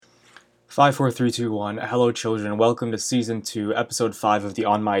Five, four, three, two, one. Hello, children. Welcome to season 2, episode 5 of the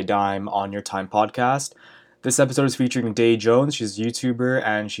On My Dime On Your Time podcast. This episode is featuring Day Jones. She's a YouTuber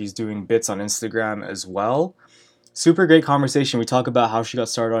and she's doing bits on Instagram as well. Super great conversation. We talk about how she got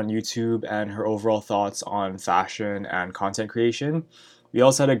started on YouTube and her overall thoughts on fashion and content creation. We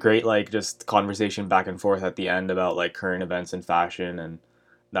also had a great just conversation back and forth at the end about current events in fashion and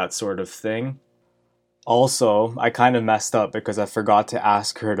that sort of thing. Also, I kind of messed up because I forgot to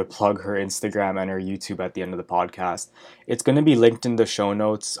ask her to plug her Instagram and her YouTube at the end of the podcast. It's going to be linked in the show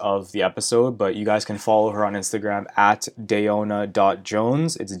notes of the episode, but you guys can follow her on Instagram at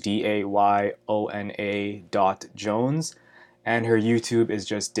dayona.jones. It's DAYONA.jones. And her YouTube is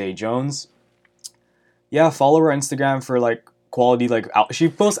just Day Jones. Yeah, follow her Instagram for quality, she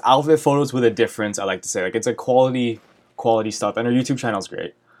posts outfit photos with a difference, I like to say. It's a quality stuff, and her YouTube channel is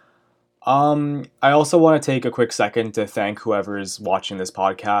great. I also want to take a quick second to thank whoever's watching this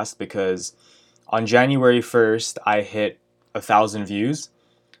podcast because on January 1st, I hit 1,000 views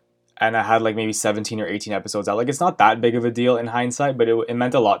and I had maybe 17 or 18 episodes out. It's not that big of a deal in hindsight, but it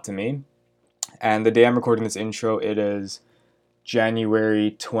meant a lot to me. And the day I'm recording this intro, it is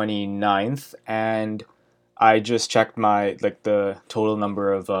January 29th, and I just checked the total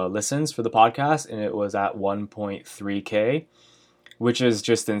number of listens for the podcast, and it was at 1.3K, which is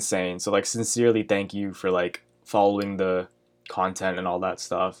just insane. So sincerely thank you for following the content and all that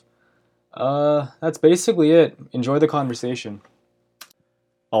stuff. That's basically it. Enjoy the conversation.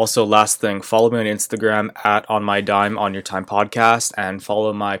 Also, last thing, follow me on Instagram at On My Dime On Your Time podcast, and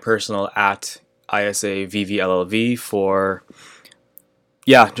follow my personal at ISAVVLLV for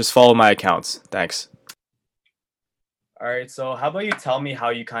just follow my accounts. Thanks. All right, so how about you tell me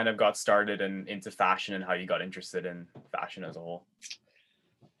how you kind of got started into fashion and how you got interested in fashion as a whole?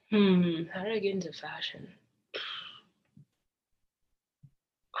 How did I get into fashion?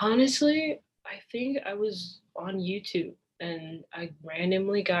 Honestly, I think I was on YouTube and I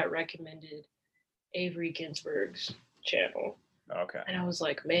randomly got recommended Avery Ginsburg's channel. Okay. And I was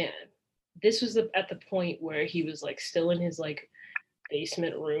like, man, this was at the point where he was still in his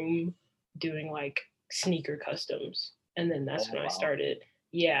basement room doing sneaker customs. And then that's when I started.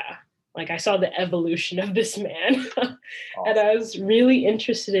 Yeah. I saw the evolution of this man. And I was really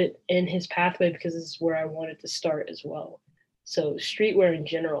interested in his pathway because this is where I wanted to start as well. So streetwear in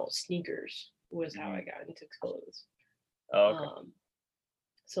general, sneakers was how I got into clothes. Okay.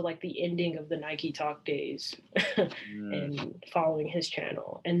 So the ending of the Nike Talk days and following his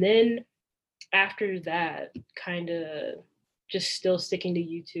channel. And then after that, kind of just still sticking to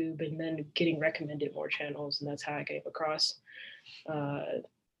YouTube and then getting recommended more channels. And that's how I came across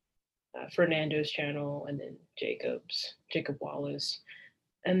Fernando's channel and then Jacob Wallace.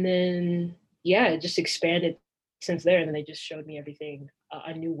 And then, it just expanded since there. And then they just showed me everything,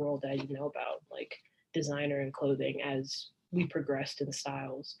 a new world that I didn't know about, designer and clothing as we progressed in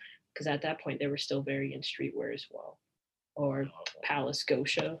styles. Because at that point, they were still very in streetwear as well. Or Palace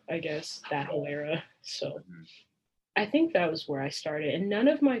Gosha, I guess, that whole era. So I think that was where I started. And none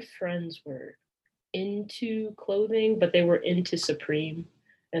of my friends were into clothing, but they were into Supreme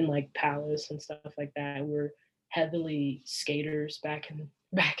and Palace and stuff like that. We're heavily skaters back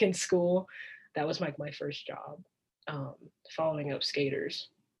in school. That was my first job, following up skaters.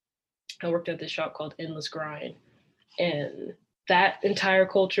 I worked at this shop called Endless Grind, and that entire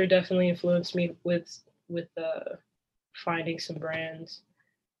culture definitely influenced me with finding some brands.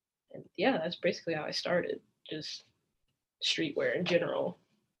 And that's basically how I started, just streetwear in general.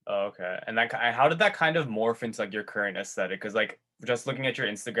 Oh, okay. And how did that kind of morph into your current aesthetic? Because just looking at your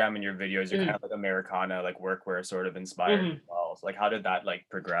Instagram and your videos, you're kind of Americana, workwear sort of inspired as well. So how did that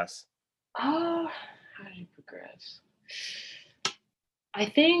progress? How did it progress? I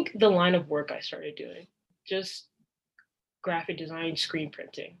think the line of work I started doing, just graphic design, screen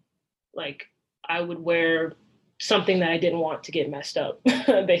printing. I would wear something that I didn't want to get messed up,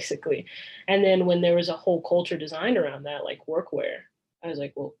 basically. And then when there was a whole culture designed around that, workwear, I was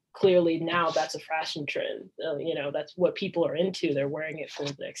like, well, clearly now that's a fashion trend. That's what people are into. They're wearing it for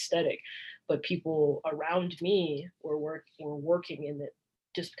the aesthetic. But people around me were working in it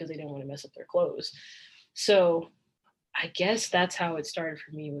just because they didn't want to mess up their clothes. So I guess that's how it started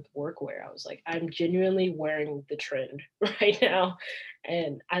for me with workwear. I was like, I'm genuinely wearing the trend right now.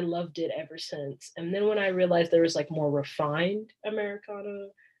 And I loved it ever since. And then when I realized there was more refined Americana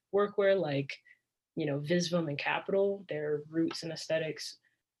workwear, Visvim and Capital, their roots and aesthetics,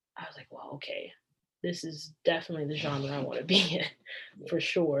 I was like, well, okay, this is definitely the genre I want to be in for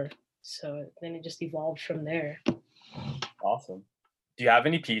sure. So then it just evolved from there. Awesome. Do you have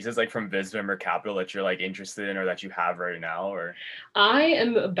any pieces like from Visvim or Capital that you're like interested in or that you have right now? Or I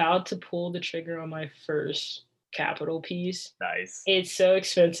am about to pull the trigger on my first Capital piece. nice. It's so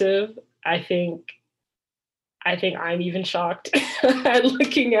expensive. I think I'm even shocked at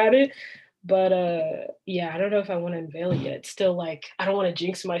looking at it. But yeah, I don't know if I want to unveil it yet. It's still like I don't want to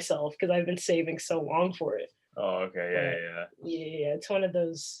jinx myself because I've been saving so long for it. Oh, okay. Yeah, But yeah, yeah. yeah, it's one of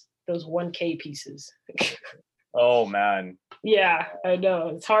those 1K pieces. Oh man. Yeah, I know.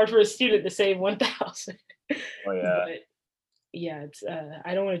 It's hard for a student to save 1,000. Oh yeah. But yeah, it's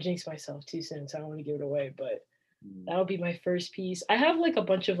I don't want to jinx myself too soon, so I don't want to give it away, but Mm. that'll be my first piece. I have like a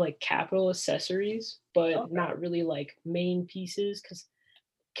bunch of like Capital accessories, but Okay. not really like main pieces because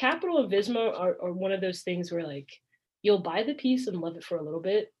Capital and Visma are one of those things where like you'll buy the piece and love it for a little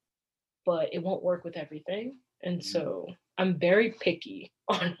bit, but it won't work with everything. And Mm. so I'm very picky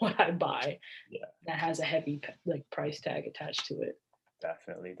on what I buy Yeah, that has a heavy like price tag attached to it.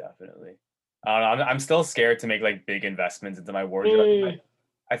 definitely, definitely. I don't know. I'm still scared to make like big investments into my wardrobe. Mm,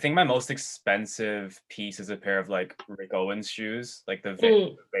 I think my most expensive piece is a pair of like Rick Owens shoes, like the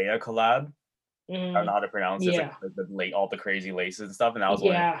mm, Vea collab. I don't know mm, how to pronounce it. It's like yeah, the late, all the crazy laces and stuff. And that was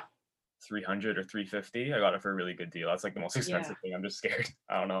only yeah, 300 or 350. I got it for a really good deal. That's like the most yeah. expensive thing. I'm just scared.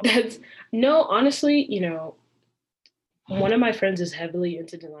 I don't know. That's no, honestly, one of my friends is heavily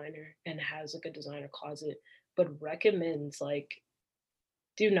into designer and has like a designer closet, but recommends like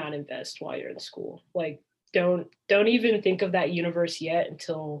do not invest while you're in school. Like don't even think of that universe yet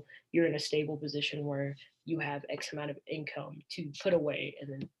until you're in a stable position where you have X amount of income to put away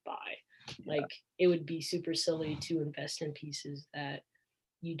and then buy. Yeah, Like it would be super silly to invest in pieces that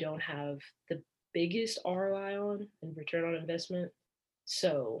you don't have the biggest ROI on and return on investment.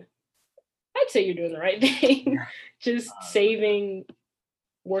 So I'd say you're doing the right thing. yeah, Just saving,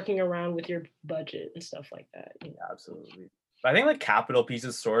 working around with your budget and stuff like that. absolutely. But I think like capital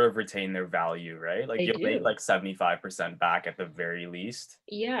pieces sort of retain their value, right? Like They you'll make do. like 75% back at the very least.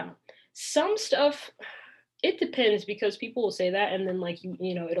 Yeah. Some stuff it depends because people will say that and then like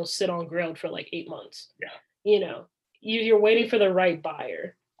it'll sit on grilled for like 8 months. Yeah, You know, you're waiting for the right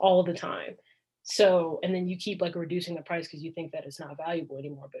buyer all the time. So, and then you keep like reducing the price because you think that it's not valuable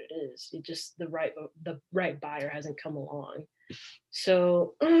anymore, but it is. It just the right buyer hasn't come along.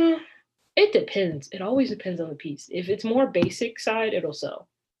 So, it depends. It always depends on the piece. If it's more basic side, it'll sell.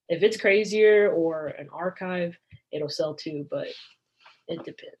 If it's crazier or an archive, it'll sell too. But it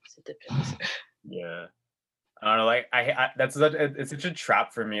depends. It depends. yeah. I don't know, like it's such a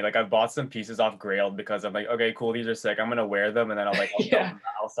trap for me. Like I've bought some pieces off Grailed because I'm like, okay, cool, these are sick. I'm gonna wear them, and then Yeah.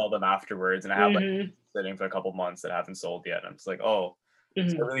 I'll sell them afterwards. And I have like Hmm. sitting for a couple months that haven't sold yet. And I'm just like, oh, so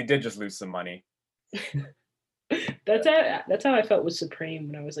I Hmm. really did just lose some money. That's how I felt with Supreme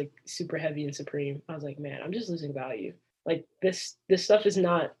when I was like super heavy in Supreme. I was like, man, I'm just losing value. Like this stuff is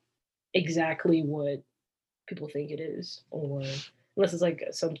not exactly what people think it is, or unless it's like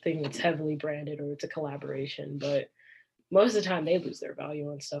something that's heavily branded or it's a collaboration. But most of the time, they lose their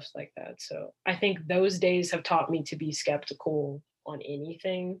value on stuff like that. So I think those days have taught me to be skeptical on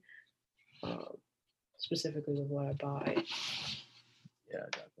anything, um, specifically with what I buy. Yeah,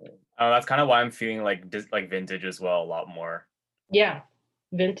 definitely. That's kind of why I'm feeling like like vintage as well a lot more. Yeah,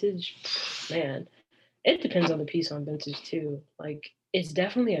 vintage, man. It depends on the piece on vintage too. Like it's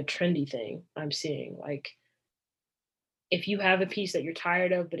definitely a trendy thing I'm seeing. Like if you have a piece that you're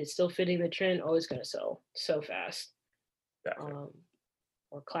tired of, but it's still fitting the trend, oh, it's gonna sell so fast. Definitely. Um,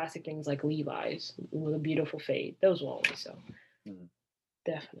 or classic things like Levi's with a beautiful fade, those will always sell. Mhm,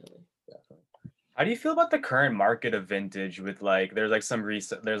 Definitely. definitely. How do you feel about the current market of vintage with like there's like some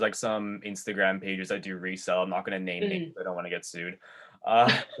Instagram pages that do resell. I'm not gonna name names. Mhm. I don't want to get sued.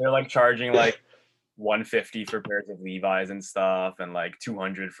 They're like charging like 150 for pairs of Levi's and stuff, and like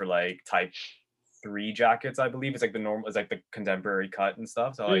 200 for like type 3 jackets, I believe. It's like the normal, it's like the contemporary cut and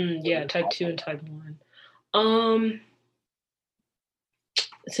stuff. So like what are Yeah, your type thoughts two on and type one. Um,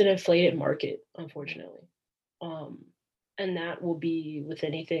 it's an inflated market, unfortunately. Um, and that will be with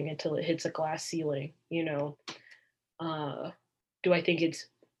anything until it hits a glass ceiling. Uh, do I think it's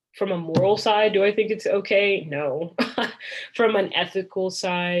from a moral side? Do I think it's okay? No. From an ethical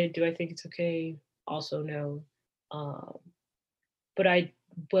side, do I think it's okay? Also, no. Um, but I,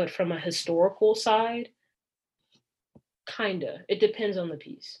 but from a historical side, kinda. It depends on the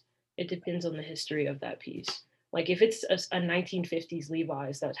piece. It depends on the history of that piece. Like if it's a 1950s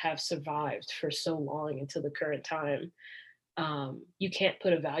Levi's that have survived for so long into the current time, you can't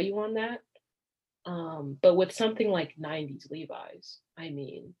put a value on that. But with something like 90s Levi's, I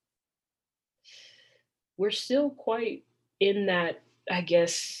mean, we're still quite in that, I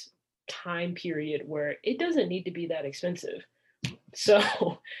guess, time period where it doesn't need to be that expensive. So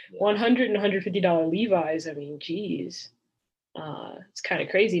Yeah. 100 and $150 Levi's, I mean, geez. It's kind of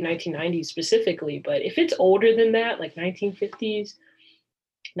crazy, 1990s specifically, but if it's older than that, like 1950s,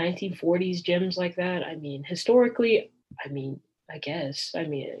 1940s gyms like that, I mean, historically, I mean, I guess, I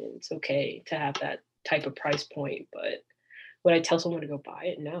mean, it's okay to have that type of price point, but would I tell someone to go buy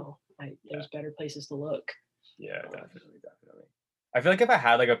it? No. There's better places to look. Yeah, definitely. I feel like if I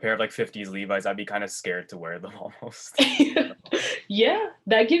had like a pair of like 50s Levi's, I'd be kind of scared to wear them almost. Yeah,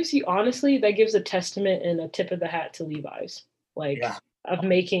 that gives you honestly, that gives a testament and a tip of the hat to Levi's, like Yeah. of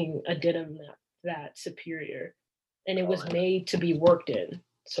making a denim that superior, and it Oh, was yeah. made to be worked in.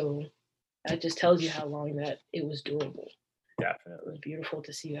 So that just tells you how long that it was durable. It was Definitely. beautiful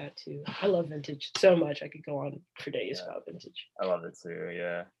to see that too. I love vintage so much. I could go on for days Yeah. about vintage. I love it too.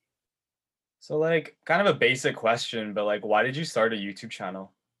 Yeah. So like kind of a basic question, but like why did you start a YouTube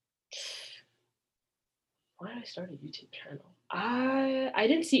channel? Why did I start a YouTube channel? I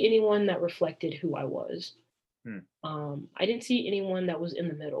didn't see anyone that reflected who I was. Hmm. I didn't see anyone that was in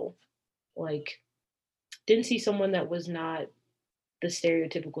the middle. Like, didn't see someone that was not the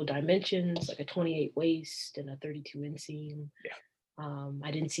stereotypical dimensions, like a 28 waist and a 32 inseam. Yeah.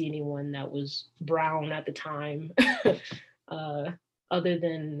 I didn't see anyone that was brown at the time, uh, other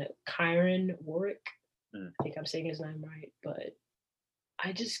than Kyron Warwick. Mm. I think I'm saying his name right, but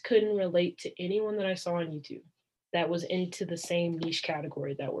I just couldn't relate to anyone that I saw on YouTube that was into the same niche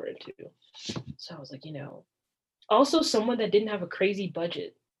category that we're into. So I was like, also someone that didn't have a crazy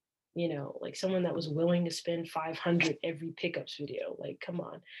budget, like someone that was willing to spend 500 every pickups video. Like, come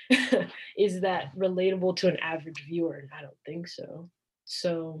on. Is that relatable to an average viewer? And I don't think so.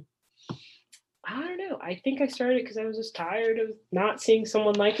 So I don't know. I think I started because I was just tired of not seeing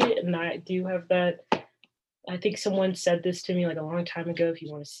someone like it. And I do have that. I think someone said this to me like a long time ago. If you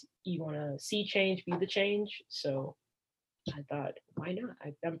want to see change, be the change. So I thought, why not?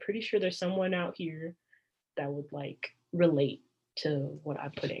 I'm pretty sure there's someone out here that would like relate to what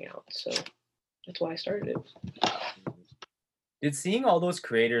I'm putting out. So that's why I started it. Did seeing all those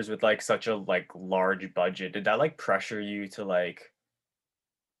creators with like such a like large budget, did that like pressure you to like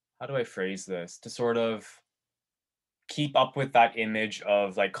how do I phrase this? To sort of keep up with that image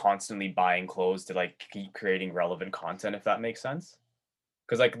of like constantly buying clothes to like keep creating relevant content, if that makes sense?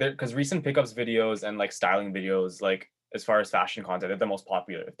 Because recent pickups videos and like styling videos, like as far as fashion content, they're the most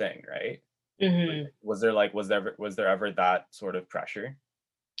popular thing, right? Mm-hmm. Was there ever that sort of pressure?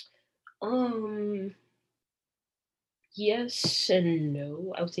 Um, yes and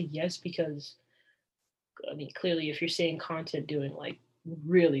no. I would say yes because I mean clearly if you're seeing content doing like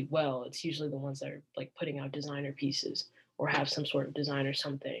really well, it's usually the ones that are like putting out designer pieces or have some sort of design or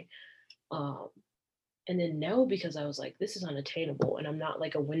something. Um, and then no, because I was like, this is unattainable. And I'm not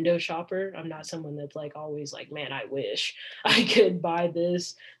like a window shopper. I'm not someone that's like always like, man, I wish I could buy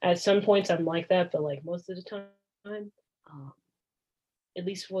this. At some points I'm like that, but like most of the time, um, at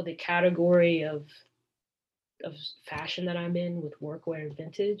least for the category of fashion that I'm in with workwear and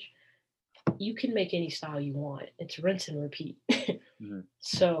vintage, you can make any style you want. It's rinse and repeat. Mhm.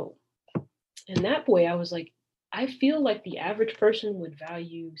 So in that way, I was like, I feel like the average person would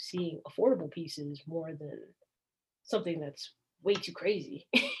value seeing affordable pieces more than something that's way too crazy,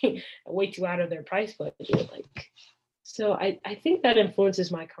 way too out of their price budget. Like, so I think that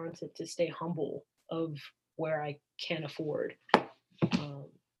influences my content to stay humble of where I can afford, um,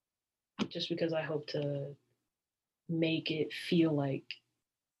 just because I hope to make it feel like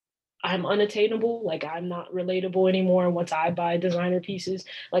I'm unattainable, like I'm not relatable anymore once I buy designer pieces.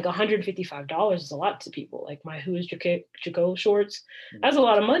 Like $155 is a lot to people. Like my Who's Jaco shorts, Mhm. that's a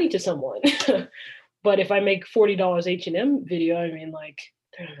lot of money to someone. But if I make $40 H&M video, I mean, like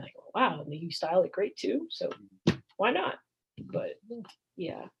they're like, wow, you style it great too. So why not? But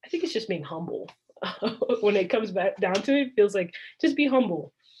yeah, I think it's just being humble. When it comes back down to it, it feels like just be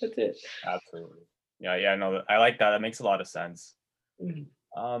humble. That's it. Absolutely. Yeah, no, I like that. That makes a lot of sense. Mhm.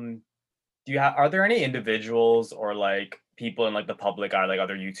 Um, are there any individuals or like people in like the public eye, like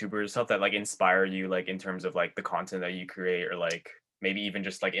other YouTubers stuff that like inspire you like in terms of like the content that you create or like maybe even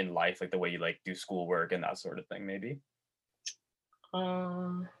just like in life, like the way you like do schoolwork and that sort of thing, maybe?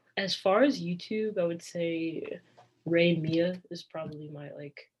 Uh, as far as YouTube, I would say Ray Mia is probably my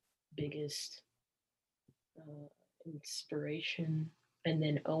like biggest uh, inspiration, and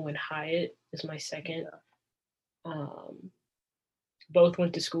then Owen Hyatt is my second. Yeah. Um, both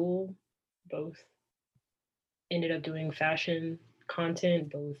went to school, both ended up doing fashion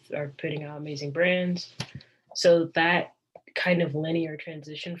content, both are putting out amazing brands. So that kind of linear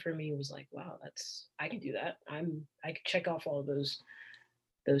transition for me was like, wow, that's I can do that. I could check off all of those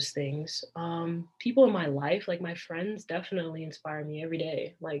those things. People in my life, like my friends, definitely inspire me every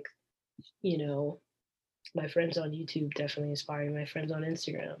day. Like, you know, my friends on YouTube definitely inspire me. My friends on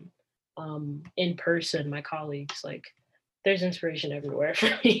Instagram, in person, my colleagues. Like, there's inspiration everywhere for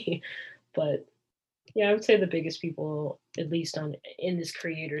me. But yeah, I would say the biggest people, at least on in this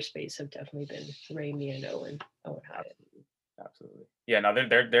creator space, have definitely been Raimi and Owen Hyatt. Absolutely. Absolutely. Yeah, no,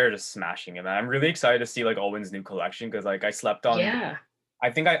 they're just smashing it, man. I'm really excited to see like Owen's new collection because like I slept on Yeah. I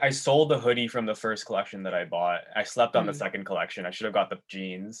think I sold the hoodie from the first collection that I bought. I slept on the Mhm. second collection. I should have got the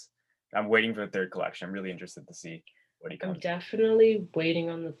jeans. I'm waiting for the third collection. I'm really interested to see what he I'm comes. definitely waiting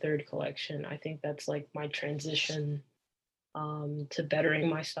on the third collection. I think that's like my transition to bettering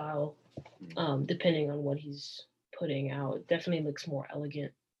my style, Mm. depending on what he's putting out. It definitely looks more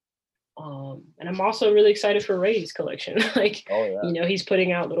elegant. And I'm also really excited for Ray's collection. Like, Oh yeah. he's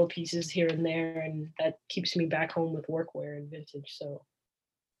putting out little pieces here and there, and that keeps me back home with workwear and vintage. So,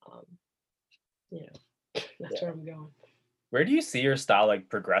 um, you know, that's where Yeah. I'm going. Where do you see your style like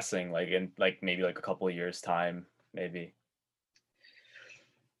progressing, like in like maybe like a couple of years time, maybe?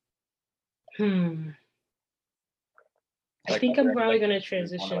 Hmm. I Like, think are there I'm any probably like going to you want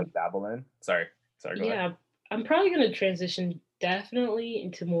to like transition. dabble in? Sorry, go ahead. Yeah, I'm probably going to transition definitely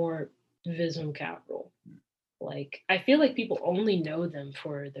into more Vism Capital. Like, I feel like people only know them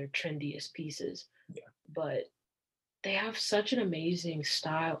for their trendiest pieces, Yeah. but they have such an amazing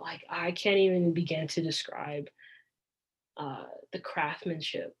style. Like, I can't even begin to describe the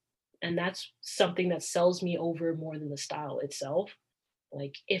craftsmanship, and that's something that sells me over more than the style itself.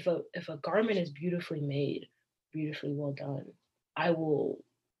 Like, if a garment is beautifully made, beautifully well done, I will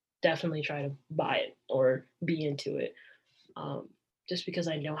definitely try to buy it or be into it. Um, just because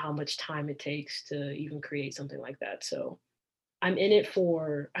I know how much time it takes to even create something like that. So I'm in it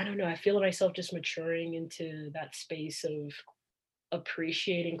for, I don't know, I feel myself just maturing into that space of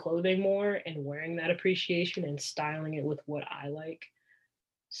appreciating clothing more and wearing that appreciation and styling it with what I like.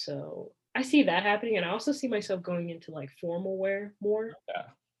 So I see that happening. And I also see myself going into like formal wear more. Yeah.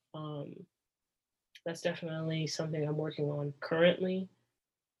 Um, that's definitely something I'm working on currently.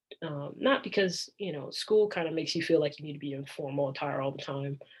 Not because, school kind of makes you feel like you need to be in formal attire all the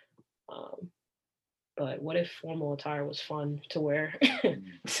time. Um, but what if formal attire was fun to wear? Mm,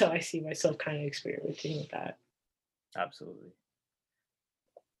 So I see myself kind of experimenting with that. absolutely.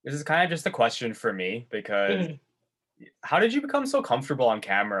 This is kind of just a question for me because Mhm. how did you become so comfortable on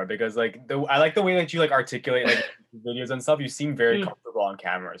camera? Because like I like the way that you like articulate like videos and stuff. You seem very Mm. comfortable on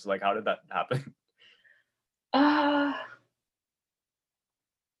camera. So like how did that happen? Uh,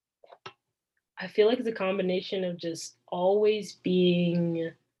 I feel like it's a combination of just always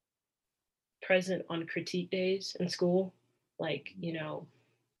being present on critique days in school. Like,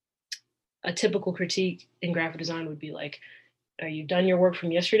 a typical critique in graphic design would be like, you've done your work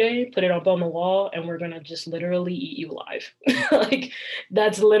from yesterday, put it up on the wall, and we're gonna just literally eat you alive. Like,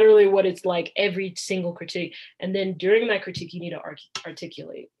 that's literally what it's like every single critique. And then during that critique, you need to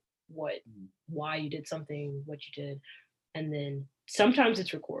articulate what, Mhm. why you did something, what you did, and then sometimes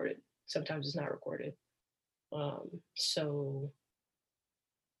it's recorded, sometimes it's not recorded. So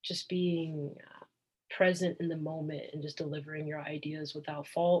just being present in the moment and just delivering your ideas without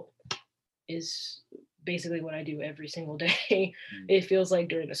fault is basically what I do every single day. Mm. It feels like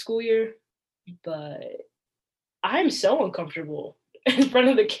during the school year, but I'm so uncomfortable in front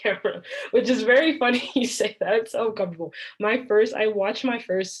of the camera, which is very funny you say that. I'm so uncomfortable. I watched my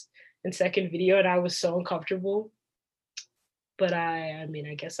first and second video and I was so uncomfortable, but I mean,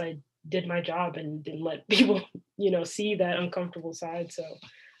 I guess I did my job and didn't let people, see that uncomfortable side. So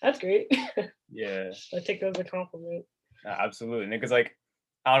that's great. Yeah, I take that as a compliment. absolutely. Because like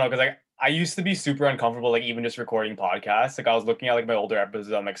I don't know, because like I used to be super uncomfortable, like even just recording podcasts. Like I was looking at like my older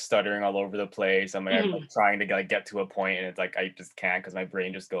episodes, I'm like stuttering all over the place. I'm like Mhm. trying to get to a point, and it's like I just can't because my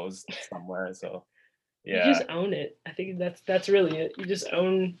brain just goes somewhere. So You yeah, just own it. I think that's really it. You just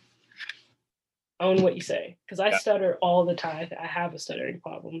own what you say. Because I yeah, stutter all the time. I have a stuttering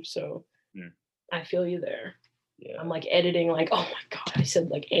problem, so mm, I feel you there. I'm yeah. like editing, like, oh my god, I said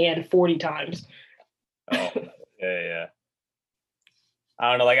like and 40 times. Oh yeah. I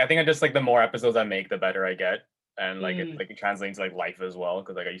don't know. Like I think I just like the more episodes I make, the better I get, and Mm, it translates to like life as well.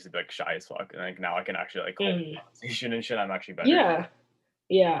 Because like I used to be like shy as fuck, and like now I can actually like hold mm. conversation and shit. I'm actually better. Yeah,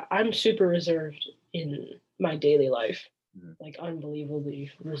 yeah. I'm super reserved in my daily life, Mhm. like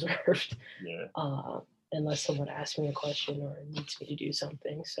unbelievably reserved. Yeah. Uh, unless someone asks me a question or needs me to do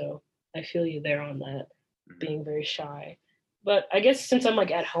something. So I feel you there on that, Mhm. being very shy. But I guess since I'm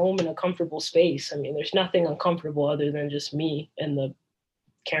like at home in a comfortable space, I mean, there's nothing uncomfortable other than just me and the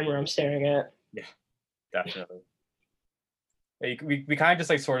camera I'm staring at. Yeah, definitely. Like we kind of just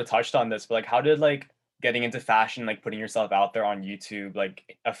like sort of touched on this, but like how did like getting into fashion, like putting yourself out there on YouTube,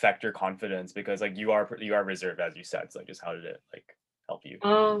 like affect your confidence? Because like you are reserved as you said. So like just how did it like help you?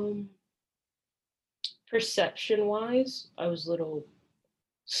 Um, Perception wise, I was a little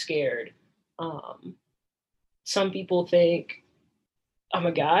scared. Um, some people think I'm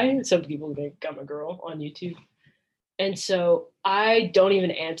a guy, some people think I'm a girl on YouTube. And so I don't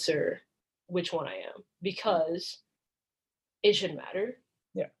even answer which one I am because it shouldn't matter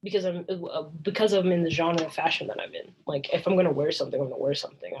Yeah. because I'm in the genre of fashion that I'm in. Like if I'm gonna wear something, I'm gonna wear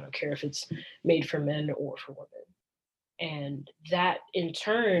something. I don't care if it's made for men or for women. And that in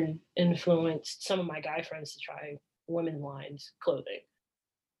turn influenced some of my guy friends to try women lines clothing.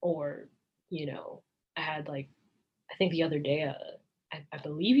 Or, you know, I had like I think the other day, I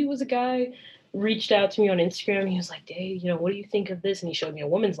believe he was a guy, reached out to me on Instagram. He was like, "Dave, what do you think of this?" And he showed me a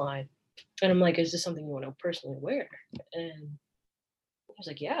woman's line, and I'm like, "Is this something you want to personally wear?" And I was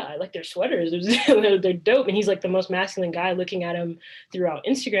like, "Yeah, I like their sweaters. They're dope." And he's like the most masculine guy. Looking at him throughout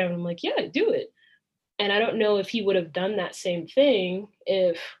Instagram, and I'm like, "Yeah, do it." And I don't know if he would have done that same thing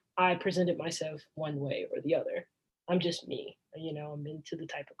if I presented myself one way or the other. I'm just me, I'm into the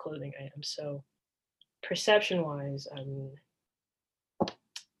type of clothing I am. So perception wise, I mean, I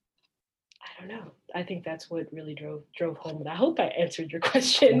don't know. I think that's what really drove home. And I hope I answered your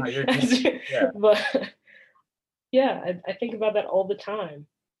question. Yeah, yeah, But yeah, I think about that all the time,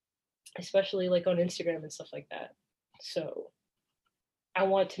 especially like on Instagram and stuff like that. So I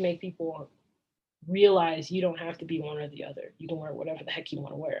want to make people realize you don't have to be one or the other. You can wear whatever the heck you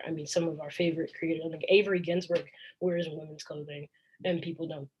want to wear. I mean, some of our favorite creators, like Avery Ginsburg, wears women's clothing, and people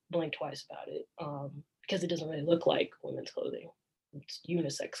don't blink twice about it because it doesn't really look like women's clothing. It's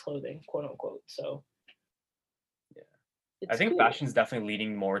unisex clothing, quote unquote. So yeah. I it's think cool. fashion's definitely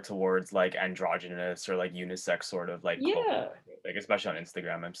leaning more towards like androgynous or like unisex sort of like clothing. Yeah, Like especially on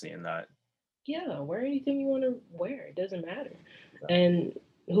Instagram, I'm seeing that. yeah. Wear anything you want to wear. It doesn't matter. Exactly. And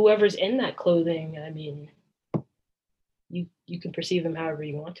whoever's in that clothing, I mean, you can perceive them however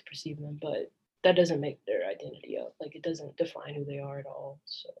you want to perceive them, but that doesn't make their identity up. Like it doesn't define who they are at all.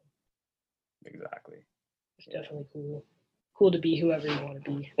 So Exactly. it's Yeah. definitely cool to be whoever you want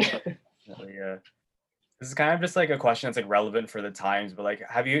to be. Definitely, yeah. This is kind of just like a question that's like relevant for the times, but like,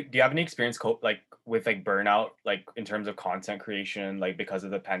 do you have any experience like with like burnout, like in terms of content creation, like because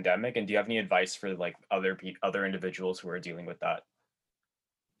of the pandemic? And do you have any advice for like other individuals who are dealing with that?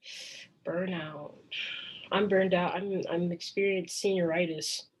 Burnout. I'm burned out. I'm experienced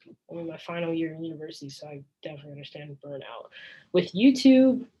senioritis. I'm in my final year in university, so I definitely understand burnout. With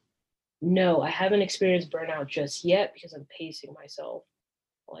YouTube, no, I haven't experienced burnout just yet because I'm pacing myself.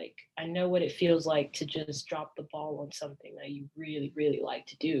 Like I know what it feels like to just drop the ball on something that you really, really like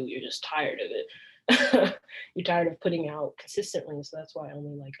to do. You're just tired of it. You're tired of putting out consistently, so that's why I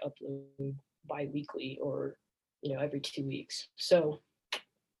only like upload bi-weekly or every 2 weeks. So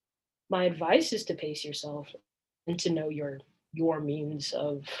my advice is to pace yourself and to know your means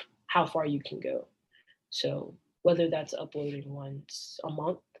of how far you can go. So whether that's uploading once a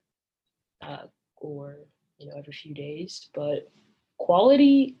month or every few days, but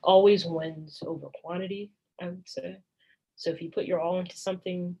quality always wins over quantity, I would say. So if you put your all into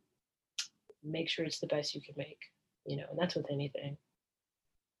something, make sure it's the best you can make. And that's with anything.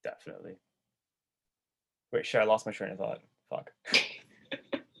 Definitely. Wait, shit, I lost my train of thought. Fuck.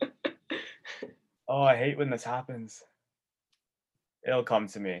 Oh, I hate when this happens. It'll come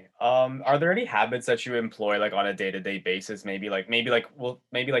to me. Are there any habits that you employ like on a day-to-day basis? Maybe like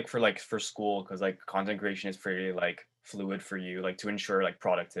for school, because like content creation is pretty like fluid for you, like to ensure like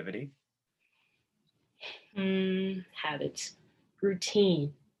productivity. Habits,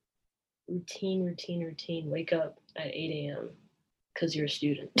 routine, routine. Wake up at 8 a.m. because you're a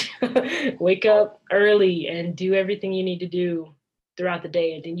student. Wake up early and do everything you need to do throughout the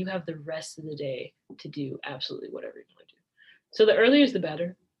day, and then you have the rest of the day to do absolutely whatever you want to do. So the earlier is the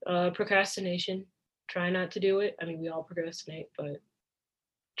better. Procrastination, try not to do it. I mean, we all procrastinate, but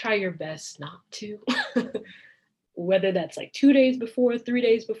try your best not to. Whether that's like 2 days before, 3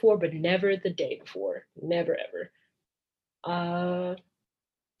 days before, but never the day before. Never ever. Uh,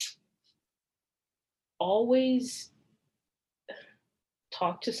 Always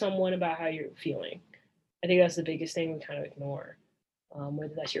talk to someone about how you're feeling. I think that's the biggest thing we kind of ignore.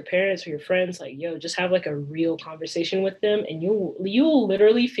 Whether that's your parents or your friends, like yo, just have like a real conversation with them, and you'll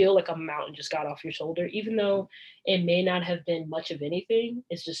literally feel like a mountain just got off your shoulder, even though it may not have been much of anything.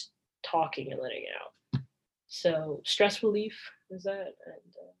 It's just talking and letting it out. So stress relief is that, and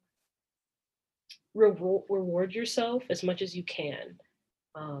reward yourself as much as you can.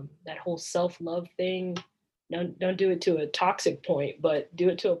 That whole self love thing Don't do it to a toxic point, but do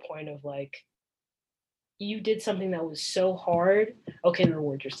it to a point of like you did something that was so hard. Okay,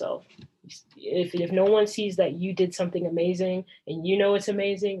 reward yourself. If no one sees that you did something amazing and you know it's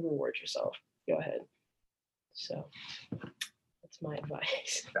amazing, reward yourself. Go ahead. So that's my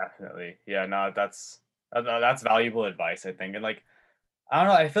advice. Definitely. Yeah, no, that's valuable advice, I think. And like I don't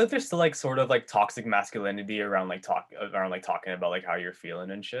know, I feel like there's still like sort of like toxic masculinity around like talking about like how you're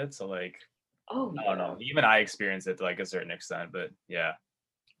feeling and shit. So like Oh I don't know. yeah. Even I experience it to like a certain extent, but yeah.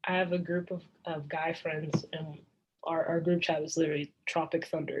 I have a group of guy friends, and our group chat was literally Tropic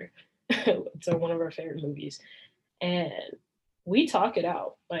Thunder. It's one of our favorite movies. And we talk it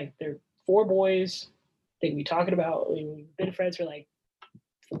out. Like they're four boys. I think we talk it about. We've been friends for like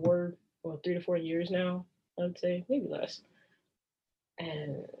 3 to 4 years now, I would say, maybe less.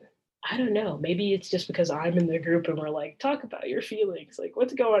 And I don't know. Maybe it's just because I'm in the group and we're like, talk about your feelings. Like,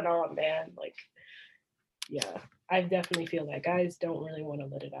 what's going on, man? Like, yeah, I definitely feel that guys don't really want to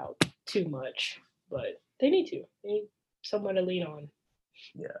let it out too much, but they need to. They need someone to lean on.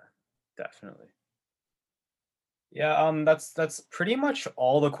 Yeah, definitely. Yeah, that's pretty much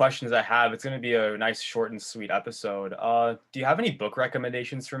all the questions I have. It's gonna be a nice short and sweet episode. Do you have any book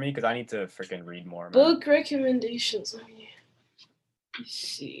recommendations for me? Because I need to freaking read more, man. Book recommendations. Let me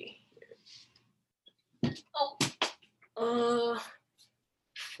see. Oh,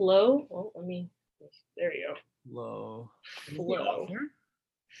 Flow. Oh, there you go. Low. Who's the Flow. author?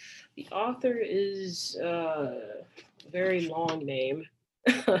 The author is a very long name.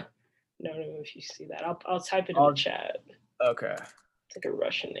 I don't know if you see that. I'll type it in the chat. Okay. It's like a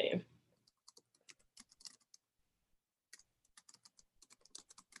Russian name.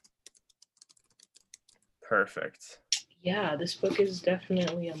 Perfect. Yeah, this book is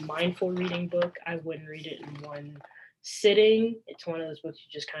definitely a mindful reading book. I wouldn't read it in one sitting. It's one of those books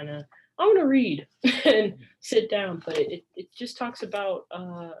you just kind of, I'm going to read and sit down. But it just talks about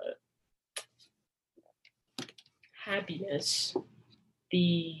happiness,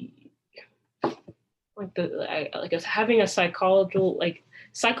 I guess having a psychological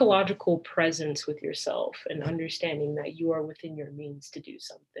presence with yourself and understanding that you are within your means to do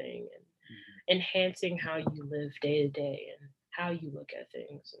something and enhancing how you live day to day and how you look at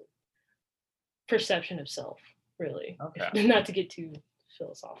things and perception of self, really. Okay. Not to get too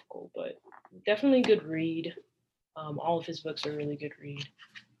philosophical, but definitely a good read. All of his books are a really good read.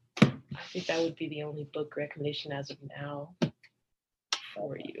 I think that would be the only book recommendation as of now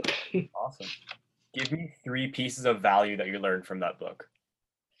for you. Awesome. Give me 3 pieces of value that you learned from that book.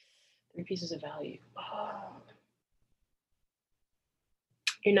 3 pieces of value. Oh.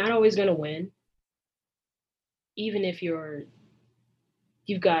 You're not always going to win, even if you've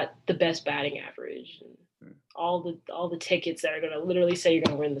got the best batting average and all the tickets that are going to literally say you're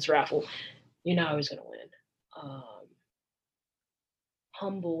going to win this raffle. You're not always going to win.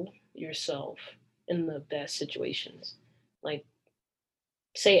 Humble yourself in the best situations. Like,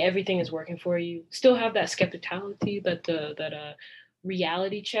 say everything is working for you. Still have that skepticality, that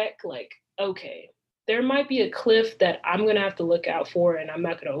reality check. Like, okay, there might be a cliff that I'm gonna have to look out for, and I'm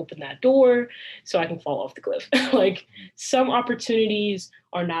not gonna open that door so I can fall off the cliff. Like, some opportunities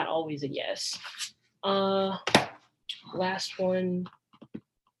are not always a yes. Last one.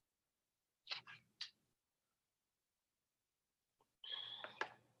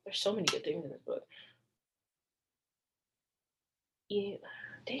 There's so many good things in this book. Yeah,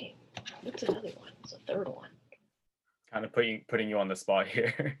 dang. What's another one? What's a third one? Kind of putting you on the spot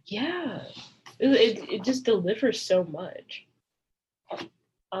here. Yeah, it just delivers so much.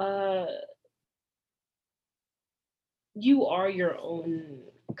 You are your own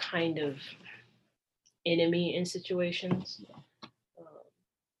kind of enemy in situations.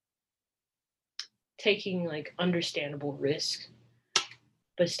 Taking like understandable risk,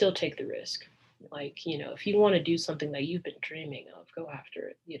 but still take the risk. Like, if you want to do something that you've been dreaming of, go after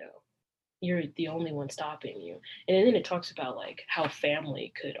it. You're the only one stopping you. And then it talks about like how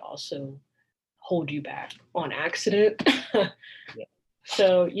family could also hold you back on accident. Yeah.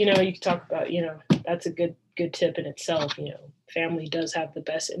 So, you can talk about, that's a good tip in itself. Family does have the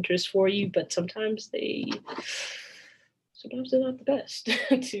best interest for you, but sometimes they're not the best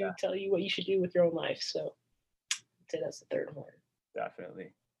to tell you what you should do with your own life. So I'd say that's the third one.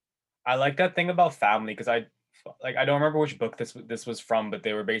 Definitely. I like that thing about family because I don't remember which book this was from, but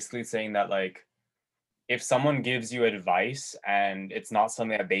they were basically saying that like if someone gives you advice and it's not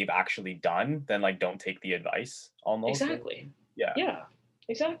something that they've actually done, then like don't take the advice almost. Exactly. Yeah. Yeah,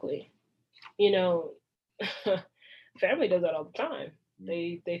 exactly. Family does that all the time.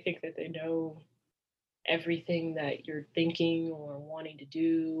 They think that they know everything that you're thinking or wanting to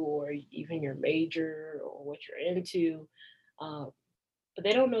do, or even your major or what you're into. Uh, but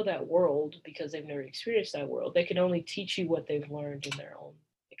they don't know that world because they've never experienced that world. They can only teach you what they've learned in their own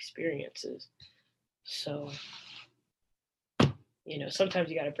experiences. So, sometimes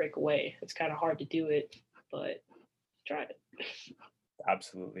you got to break away. It's kind of hard to do it, but try it.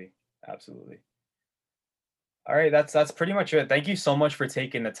 Absolutely. Absolutely. All right, that's pretty much it. Thank you so much for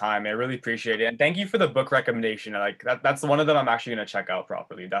taking the time. I really appreciate it. And thank you for the book recommendation. Like that's one of them I'm actually gonna check out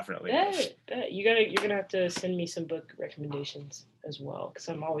properly, definitely. You're gonna have to send me some book recommendations as well, because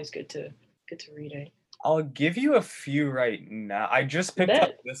I'm always good to reading. I'll give you a few right now. I just picked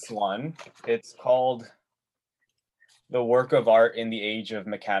up this one. It's called The Work of Art in the Age of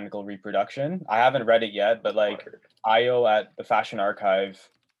Mechanical Reproduction. I haven't read it yet, but like Io at the Fashion Archive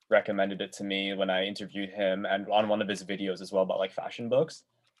recommended it to me when I interviewed him, and on one of his videos as well about like fashion books.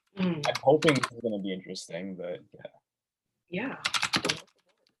 I'm hoping this is going to be interesting, but yeah.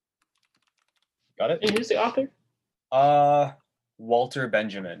 Got it. And who's the author? Walter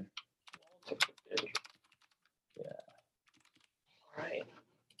Benjamin. Yeah. All right.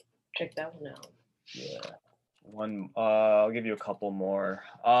 Check that one out. Yeah. I'll give you a couple more.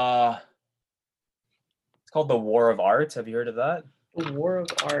 It's called The War of Art. Have you heard of that? The War of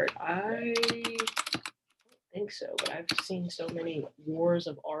Art. I don't think so, but I've seen so many Wars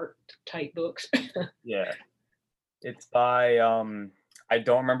of Art type books. Yeah. It's by I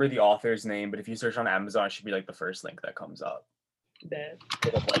don't remember the author's name, but if you search on Amazon, it should be like the first link that comes up. Bad.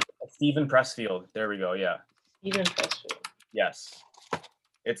 Like Stephen Pressfield. There we go. Yeah. Stephen Pressfield. Yes.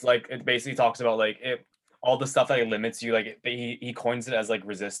 It's like it basically talks about like all the stuff that limits you. Like he coins it as like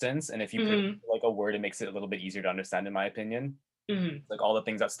resistance, and if you put like a word, it makes it a little bit easier to understand, in my opinion. Like all the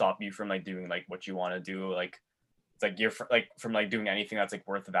things that stop you from like doing like what you want to do. Like it's like you're from like doing anything that's like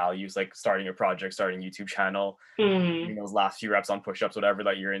worth values, like starting a project, starting a YouTube channel, doing those last few reps on push-ups, whatever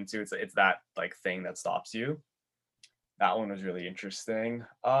that you're into. It's that like thing that stops you. That one was really interesting.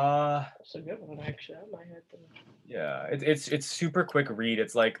 That's a good one, actually. I might have to. Yeah, it's super quick read.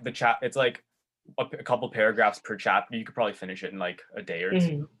 It's like it's like a couple paragraphs per chapter. You could probably finish it in like a day or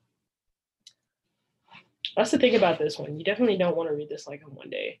two. That's the thing about this one. You definitely don't want to read this like in one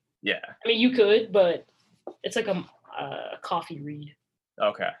day. Yeah. I mean, you could, but it's like a coffee read.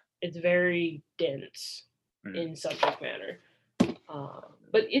 Okay. It's very dense in subject matter,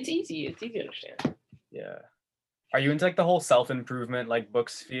 but it's easy. It's easy to understand. Yeah. Are you into like the whole self-improvement like book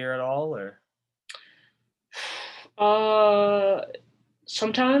sphere at all, or?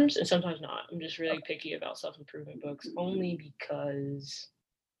 Sometimes and sometimes not. I'm just really picky about self-improvement books, only because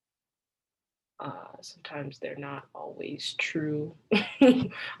sometimes they're not always true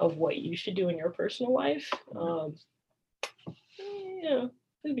of what you should do in your personal life.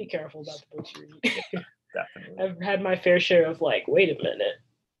 Please be careful about the books you read. Definitely. I've had my fair share of like, wait a minute,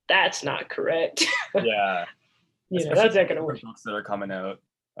 that's not correct. Yeah. That's not gonna work. Books that are coming out,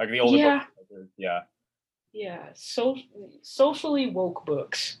 like the older books. Yeah. Yeah. So socially woke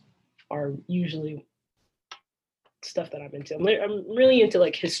books are usually stuff that I'm into. I'm really into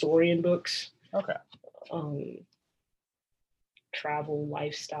like historian books. Okay. Travel,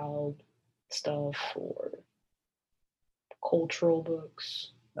 lifestyle stuff, or cultural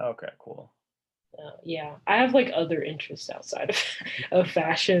books. Okay, cool. Yeah, I have like other interests outside of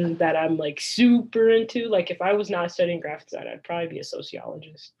fashion that I'm like super into. Like if I was not studying graphic design, I'd probably be a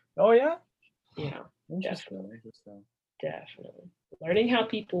sociologist. Oh yeah? Yeah. Interesting. Definitely. Learning how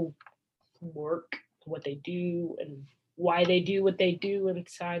people work, what they do, and why they do what they do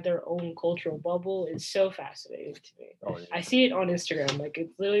inside their own cultural bubble is so fascinating to me. Oh, yeah. I see it on Instagram. Like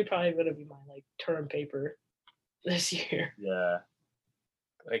it's literally probably going to be my like term paper this year. Yeah.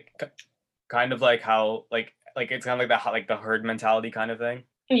 Like kind of like how like it's kind of like that like the herd mentality kind of thing.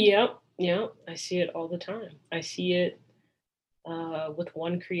 Yep. I see it all the time. I see it with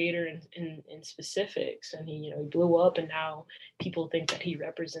one creator in specifics, and he blew up, and now people think that he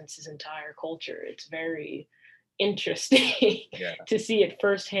represents his entire culture. It's very interesting to see it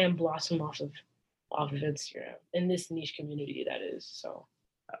firsthand blossom off of Instagram in this niche community that is. So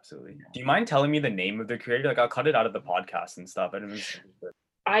absolutely. Do you mind telling me the name of the creator? Like I'll cut it out of the podcast and stuff.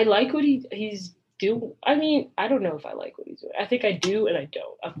 I like what he's doing. I mean, I don't know if I like what he's doing. I think I do and I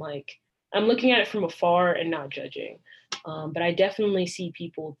don't. I'm looking at it from afar and not judging. But I definitely see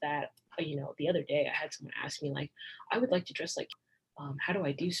people that, the other day I had someone ask me like, I would like to dress like, how do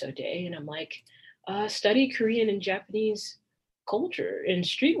I do so, Day? And I'm like, study Korean and Japanese culture and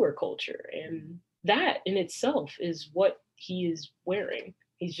streetwear culture. And that in itself is what he is wearing.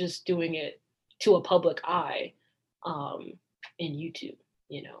 He's just doing it to a public eye in YouTube,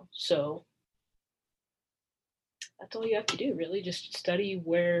 so that's all you have to do, really. Just study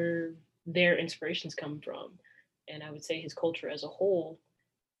where their inspirations come from. And I would say his culture as a whole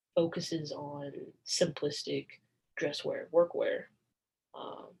focuses on simplistic dress wear, workwear.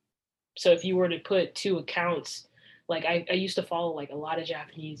 Um, so if you were to put two accounts, like I used to follow like a lot of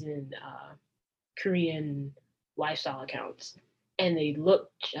Japanese and Korean lifestyle accounts, and they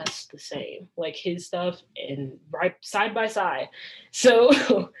look just the same, like his stuff and right side by side.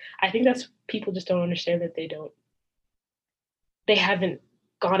 So I think that's people just don't understand that they haven't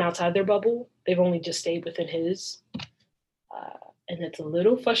gone outside their bubble. They've only just stayed within his. Uh, and it's a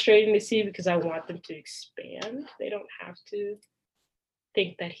little frustrating to see because I want them to expand. They don't have to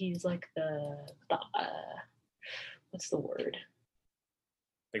think that he's like the what's the word?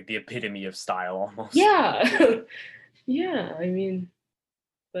 Like the epitome of style almost. Yeah. Yeah. I mean,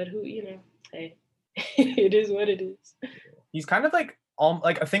 but who, hey, it is what it is. He's kind of like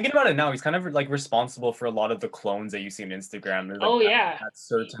thinking about it now, he's kind of like responsible for a lot of the clones that you see on Instagram. There's like Yeah. that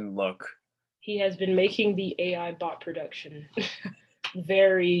certain look. He has been making the AI bot production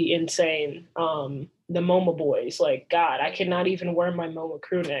very insane. The MoMA boys, like God, I cannot even wear my MoMA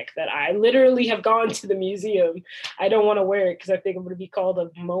crew neck that I literally have gone to the museum. I don't want to wear it because I think I'm going to be called a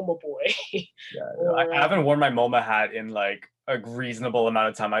MoMA boy. I haven't worn my MoMA hat in like a reasonable amount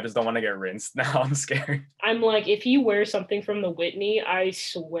of time. I just don't want to get rinsed now. I'm scared. I'm like, if he wears something from the Whitney, I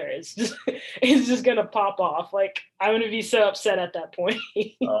swear it's just gonna pop off. Like I'm gonna be so upset at that point.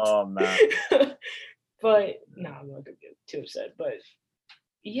 Oh man. But no, I'm not gonna get too upset. But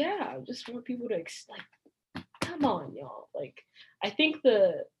yeah, I just want people to like, come on, y'all. Like, I think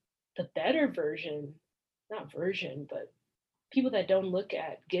the better version, not version, but people that don't look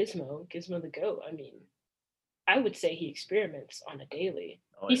at Gizmo the Goat. I mean, I would say he experiments on a daily.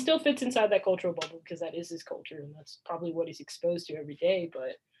 He still fits inside that cultural bubble because that is his culture and that's probably what he's exposed to every day.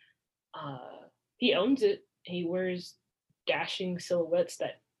 But he owns it. He wears dashing silhouettes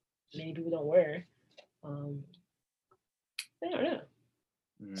that many people don't wear. I don't know.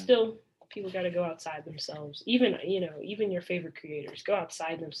 Still, people got to go outside themselves. Even your favorite creators go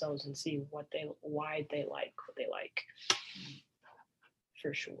outside themselves and see why they like what they like.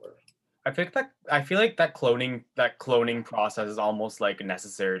 For sure. I feel like that cloning process is almost like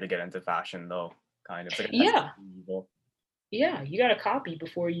necessary to get into fashion though. Kind of. It's like evil. Yeah, you got to copy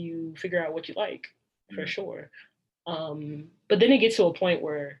before you figure out what you like, for sure. But then it gets to a point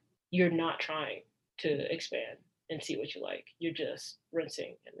where you're not trying to expand and see what you like. You're just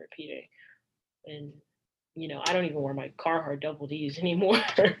rinsing and repeating. And I don't even wear my Carhartt double D's anymore.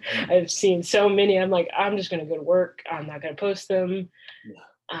 I've seen so many. I'm like, I'm just gonna go to work. I'm not gonna post them.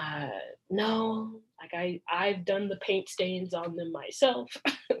 No, like I've done the paint stains on them myself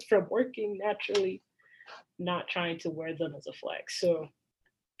from working naturally, not trying to wear them as a flex. So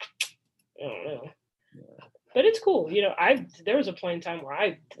I don't know. But it's cool. There was a point in time where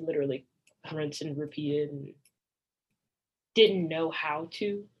I literally rinsed and repeated and didn't know how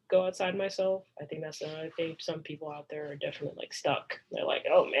to go outside myself. I think that's another thing. Some people out there are definitely like stuck. They're like,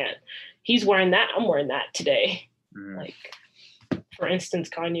 oh man, he's wearing that. I'm wearing that today. Like, for instance,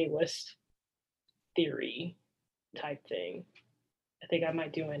 Kanye West theory type thing. I think I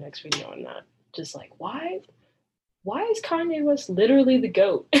might do my next video on that. Just like, why is Kanye West literally the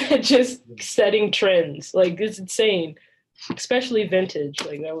GOAT? Just setting trends. Like, it's insane. Especially vintage.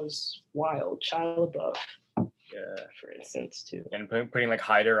 Like, that was wild. Shia LaBeouf. Yeah, for instance, too. And putting like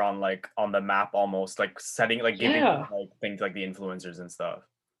Hyder on the map almost, like setting, like giving like things like the influencers and stuff.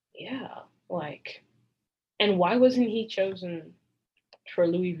 Yeah, like, and why wasn't he chosen for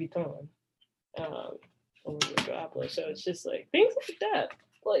Louis Vuitton? So it's just like things like that.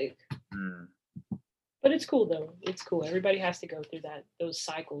 Like, but it's cool though. It's cool. Everybody has to go through those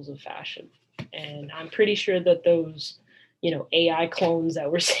cycles of fashion, and I'm pretty sure that those, AI clones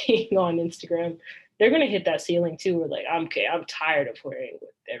that we're seeing on Instagram, they're gonna hit that ceiling too. We're like, I'm tired of wearing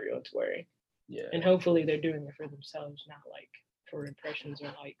what everyone's wearing. Yeah. And hopefully they're doing it for themselves, not like for impressions or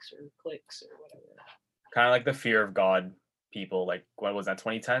likes or clicks or whatever. Kind of like the fear of God people. Like, what was that?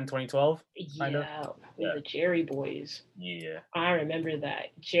 2010, 2012? Yeah, the Jerry boys. Yeah. I remember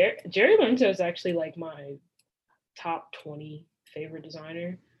that. Jerry Lorenzo is actually like my top 20 favorite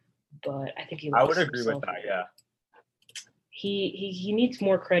designer, but I think I would agree with that. Yeah. He needs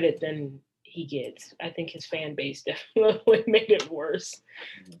more credit than he gets. I think his fan base definitely made it worse.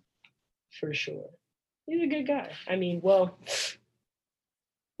 For sure. He's a good guy. I mean, well,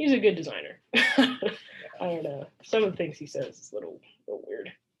 he's a good designer. I don't know. Some of the things he says is a little weird.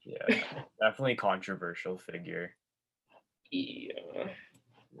 Yeah, definitely controversial figure. Yeah.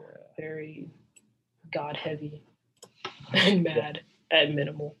 Very God heavy and mad at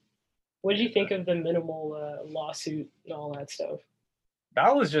minimal. What did you think of the minimal lawsuit and all that stuff?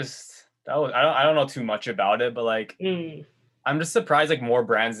 That was just that was I don't know too much about it, but like Mm. I'm just surprised like more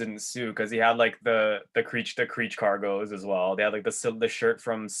brands didn't sue because he had like the Creech cargos as well. They had like the shirt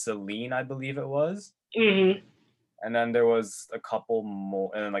from Celine, I believe it was, Hmm. and then there was a couple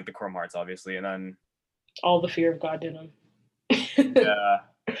more, and then like the Chrome Hearts, obviously, and then All the fear of God in them. yeah,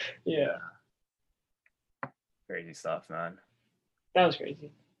 Yeah, yeah, crazy stuff, man. that was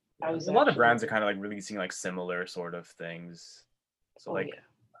crazy. I Yeah, was a lot of actually, brands are kind of like releasing like similar sort of things. So oh like, yeah.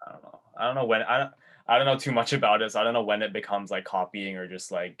 I don't know. I don't know too much about it. So I don't know when it becomes like copying or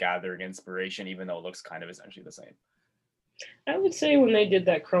just like gathering inspiration, even though it looks kind of essentially the same. I would say when they did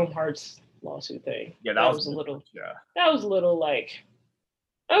that Chrome Hearts lawsuit thing, Yeah, that that was was a little, yeah, that was a little like,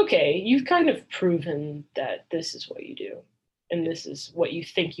 okay, you've kind of proven that this is what you do, and this is what you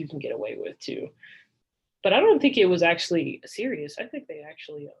think you can get away with too. But I don't think it was actually serious. I think they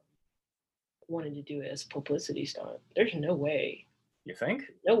actually wanted to do it as a publicity stunt. There's no way, you think?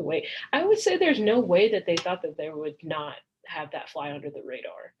 no way. I would say there's no way that they thought that they would not have that fly under the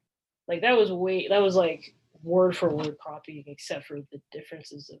radar. Like that was like word for word copying, except for the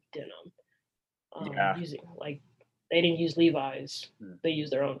differences of denim. Yeah. Using like they didn't use Levi's, Hmm. they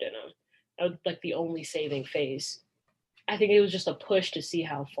used their own denim. That was like the only saving face. I think it was just a push to see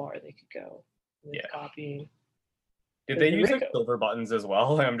how far they could go with Yeah. copying. Did Because they the use like Rico, silver buttons as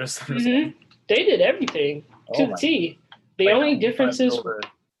well? I'm just they did everything to oh the my, T. The like only 95 differences, silver.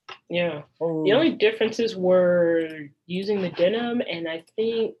 yeah, the Oh, only differences were using the denim, and I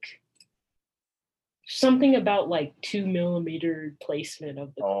think something about like 2 millimeter placement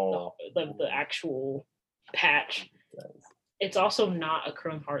of oh, the actual patch. It's also not a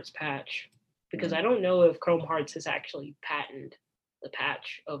Chrome Hearts patch because mm, I don't know if Chrome Hearts has actually patented the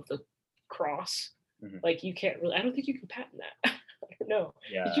patch of the cross. mhm. Like you can't really. I don't think you can patent that. I don't know,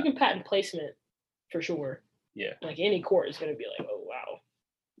 but you Yeah, can patent placement for sure. yeah, Like any court is going to be like, oh wow,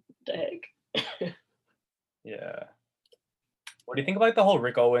 what the heck. yeah. What do you think about like, the whole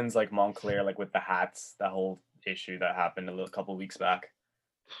Rick Owens like Montclair like with the hats? That whole issue that happened a couple weeks back.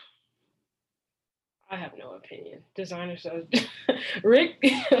 I have no opinion. Designer says Rick.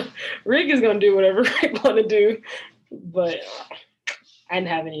 Rick is gonna do whatever Rick want to do, but I didn't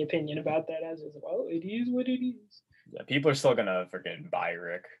have any opinion about that. I was just well, it is what it is. Yeah, people are still gonna freaking buy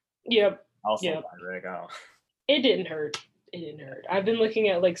Rick. Yep, I'll still yep. buy Rick. I don't. It didn't hurt. It didn't hurt. I've been looking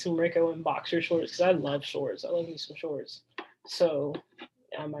at like some Rick Owen boxer shorts because I love shorts. I love me some shorts. So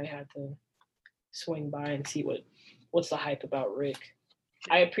I might have to swing by and see what's the hype about Rick.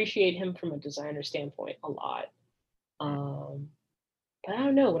 I appreciate him from a designer standpoint a lot. Um, but I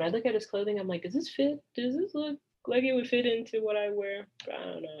don't know. When I look at his clothing, I'm like, does this fit? Does this look like it would fit into what I wear? But I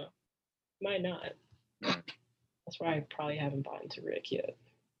don't know. Might not. That's why I probably haven't bought into Rick yet.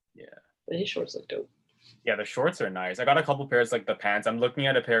 Yeah. But his shorts look dope. Yeah, the shorts are nice. I got a couple pairs like the pants. I'm looking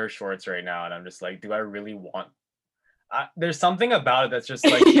at a pair of shorts right now, and I'm just like, do I really want? There's something about it that's just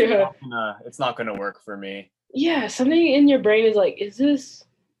like Yeah. it's not gonna work for me. Yeah. Something in your brain is like, is this?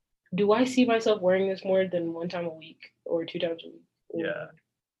 Do I see myself wearing this more than one time a week or 2 times a week or Yeah,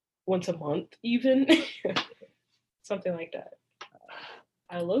 once a month even? Something like that.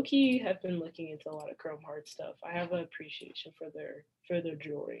 I low key have been looking into a lot of Chrome Heart stuff. I have an appreciation for their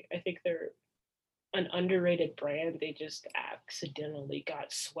jewelry. I think they're an underrated brand. They just accidentally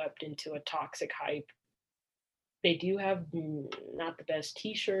got swept into a toxic hype. They do have not the best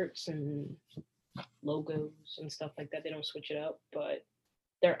T-shirts and logos and stuff like that. They don't switch it up, but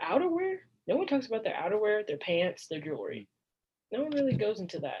their outerwear. No one talks about their outerwear, their pants, their jewelry. No one really goes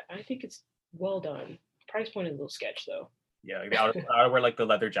into that. I think it's well done. Price point is a little sketch though. yeah. Like I wear like the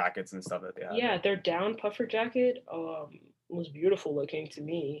leather jackets and stuff that they have. Yeah, their down puffer jacket was beautiful looking to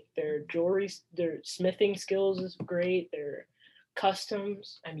me. Their jewelry, their smithing skills is great. Their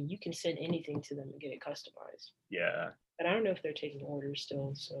customs. I mean, you can send anything to them and get it customized. Yeah, But I don't know if they're taking orders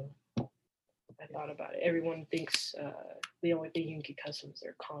still. So I thought about it. Everyone thinks the only thing you can get custom is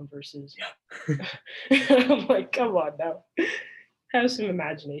their Converses. yeah, I'm like, come on now. Have some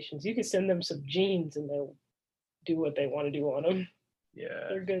imaginations. You can send them some jeans and they'll do what they want to do on them. yeah.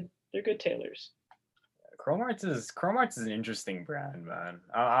 They're good. They're good tailors. Chrome Arts is an interesting brand, man.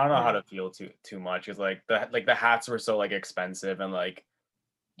 I don't know how Yeah. to feel too much because like the hats were so like expensive and like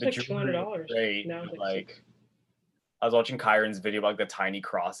It's the like two hundred jewelry was dollars great, now. but It's like like six. I was watching Kyron's video about like, the tiny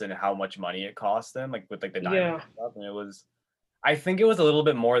cross and how much money it cost them, like with like the diamond Yeah, stuff, and it was. I think it was a little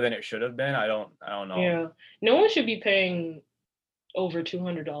bit more than it should have been. I don't know. yeah. No one should be paying over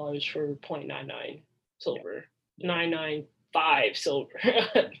 $200 for 0.99 Yeah, silver, yeah, 995 silver.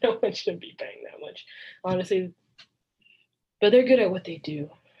 No one should be paying that much, honestly. But they're good at what they do.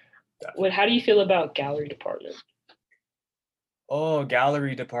 definitely. How do you feel about gallery department? Oh,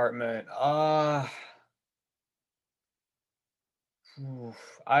 gallery department.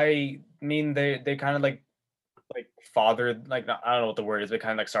 I mean they kind of like fathered like I don't know what the word is, but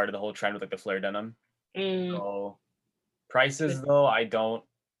kind of like started the whole trend with like the flare denim. Mm, So prices though, I don't.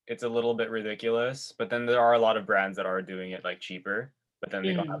 It's a little bit ridiculous, but then there are a lot of brands that are doing it like cheaper. But then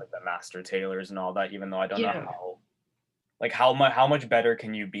they don't have mm, like the master tailors and all that. Even though I don't know yeah, how much better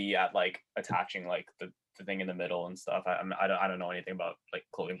can you be at like attaching like the thing in the middle and stuff. I don't know anything about like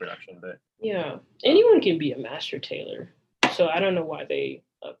clothing production, but yeah. um, Anyone can be a master tailor, so I don't know why they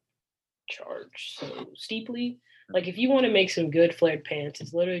charge so steeply. Like if you want to make some good flared pants,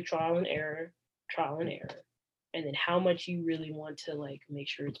 it's literally trial and error, and then how much you really want to like make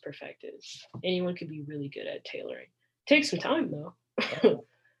sure it's perfected. Anyone could be really good at tailoring. Takes some time though, yeah,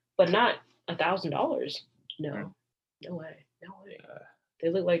 but not $1,000. mm, No, no way, no way. yeah, They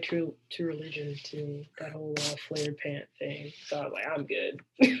look like true religion to that whole flared pant thing. So I was like, I'm good.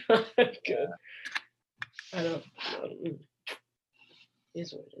 I'm good. I don't. It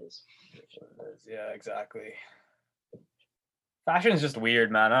is what it is. that's what it is. Yeah, exactly. Fashion is just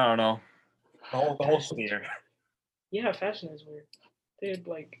weird, man. I don't know. The whole Fashion is sphere. Yeah, fashion is weird. They're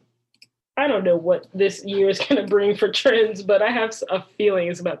like, I don't know what this year is going to bring for trends, but I have a feeling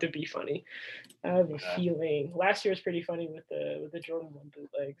it's about to be funny. I have a Yeah. feeling. Last year was pretty funny with the Jordan 1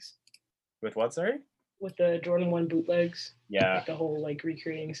 bootlegs. With what, sorry? With the Jordan 1 bootlegs, Yeah. like the whole like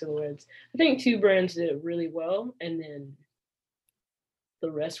recreating silhouettes. I think two brands did it really well, and then the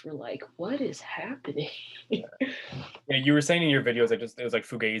rest were like, "What is happening?" Yeah, you were saying in your videos, like just it was like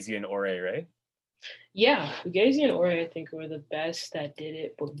Fugazi and Ore, right? Yeah, Fugazi and Ori, I think, were the best that did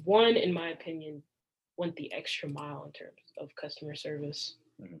it, but one, in my opinion, went the extra mile in terms of customer service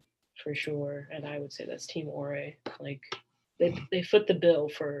Mhm. for sure. And I would say that's Team Ore. Like they foot the bill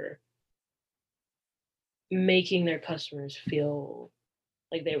for making their customers feel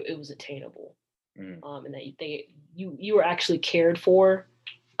like it was attainable, Mhm. and that you were actually cared for.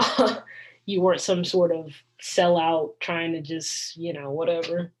 You weren't some sort of sellout trying to just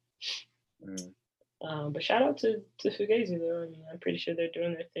whatever. Mhm. But shout out to Fugazi though. I mean, I'm pretty sure they're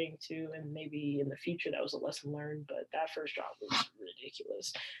doing their thing too, and maybe in the future that was a lesson learned. But that first drop was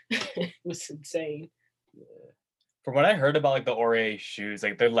ridiculous. It was insane. From what I heard about like the Ore shoes,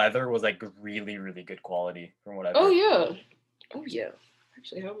 like their leather was like really, really good quality from what I've Oh heard. yeah, oh yeah.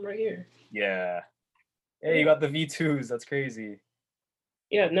 Actually, I have them right here. Yeah. Hey, you Yeah, got the V2s. That's crazy.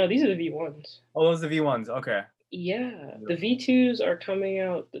 yeah. No, these are the V1s. Oh, those are the V1s. Okay. Yeah, the Beautiful. V2s are coming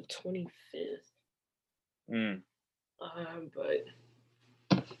out the 25th. Mm. But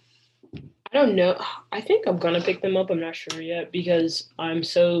I don't know. I think I'm gonna pick them up. I'm not sure yet because I'm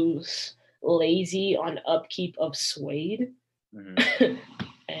so lazy on upkeep of suede. Hmm.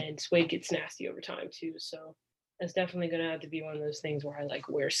 And suede gets nasty over time too. So that's definitely gonna have to be one of those things where I like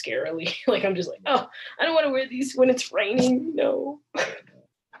wear scarily. Like I'm just like, oh, I don't want to wear these when it's raining. No.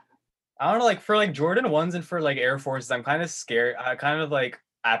 I don't know, like for like Jordan ones and for like Air Forces, I'm kind of scared. I kind of like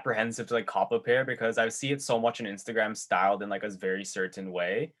apprehensive to like cop a pair because I see it so much on Instagram styled in like a very certain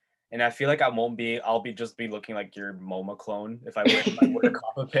way. And I feel like I'll be just be looking like your MoMA clone if I were to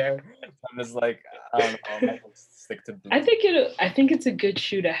cop a pair. I'm just like, I don't know, I might just stick to boots. I think it's a good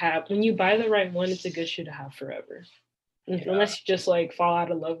shoe to have. When you buy the right one, it's a good shoe to have forever. Yeah. Unless you just like fall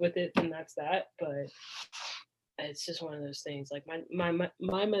out of love with it, then that's that. But it's just one of those things. Like my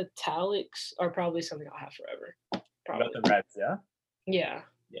metallics are probably something I'll have forever. You got Probably. the reds, yeah? Yeah.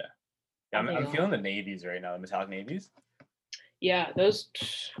 Yeah. Yeah, I I'm, think I'm I'll feeling have. the navies right now, the metallic navies. Yeah, those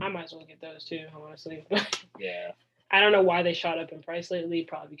I might as well get those too, honestly. Yeah. I don't know why they shot up in price lately.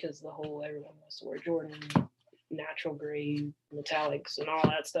 Probably because the whole everyone wants to wear Jordan natural grade metallics and all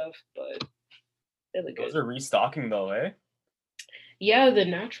that stuff. But they look Those good. are restocking though, eh? Yeah, the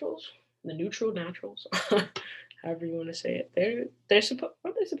naturals, the neutral naturals, however you want to say it. They're supposed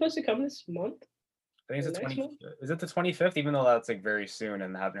aren't they supposed to come this month I think it's or the next 20. month? Is it the 25th? Even though that's like very soon,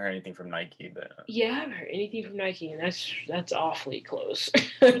 and I haven't heard anything from Nike. But Yeah, I haven't heard anything from Nike, and that's awfully close.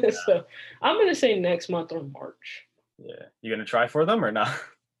 yeah, So I'm gonna say next month or March. yeah. You gonna try for them or not?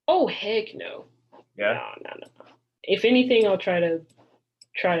 Oh heck no, Yeah, no. If anything, I'll try to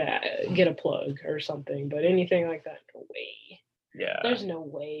get a plug or something. But anything like that, no way. yeah. There's no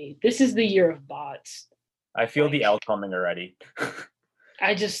way. This is the year of bots. I feel the Like L coming already.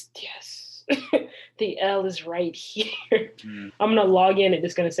 I just yes, the L is right here. Mm, I'm gonna log in and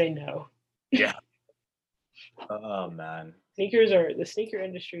it's gonna say no. yeah. Oh man. The sneaker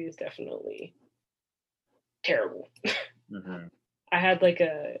industry is definitely terrible. Hmm. I had like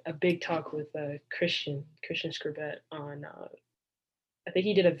a big talk with Christian Scribett I think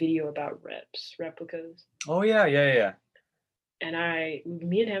he did a video about replicas. Oh yeah, yeah, yeah. And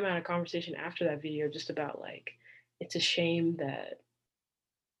me and him had a conversation after that video just about like, it's a shame that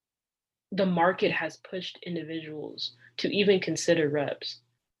the market has pushed individuals to even consider reps.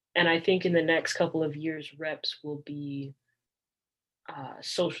 And I think in the next couple of years, reps will be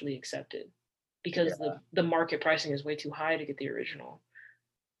socially accepted because Yeah. the market pricing is way too high to get the original.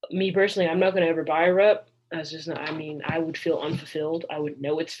 Me personally, I'm not going to ever buy a rep. That's just not. I mean, I would feel unfulfilled. I would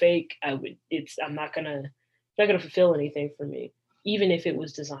know it's fake. I would. It's. I'm not gonna. It's not gonna fulfill anything for me, even if it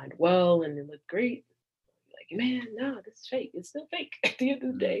was designed well and it looked great. Like, man, no, this is fake. It's still fake at the end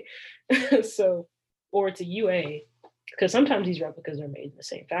of the day. So, or it's a UA, because sometimes these replicas are made in the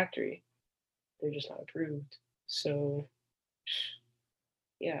same factory. They're just not approved. So,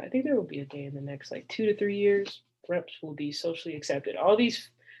 yeah, I think there will be a day in the next like 2 to 3 years, reps will be socially accepted. All these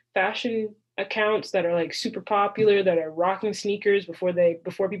fashion accounts that are like super popular, that are rocking sneakers before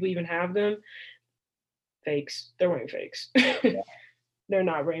people even have them, fakes. They're wearing fakes. Yeah. They're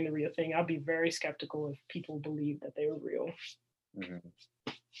not wearing the real thing. I'll be very skeptical if people believe that they were real.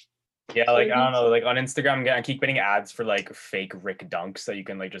 Mm-hmm. Yeah, like I don't know, like on Instagram, I keep getting ads for like fake Rick Dunks that you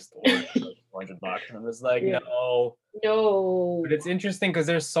can like just order for like $400, and I'm just like, Yeah. no. No. But it's interesting because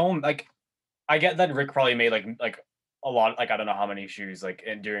there's so like, I get that Rick probably made like a lot, like I don't know how many shoes like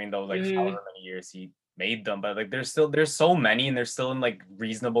during those like however many years he made them, but like there's so many and they're still in like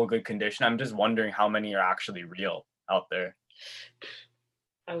reasonable good condition. I'm just wondering how many are actually real out there.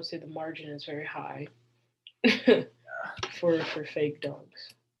 I would say the margin is very high for fake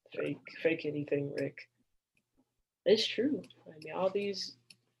dunks, fake anything, Rick. It's true. I mean, all these.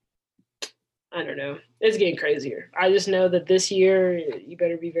 I don't know. It's getting crazier. I just know that this year you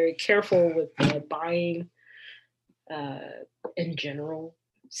better be very careful with buying, uh, in general,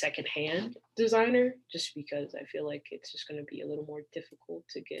 secondhand designer, just because I feel like it's just going to be a little more difficult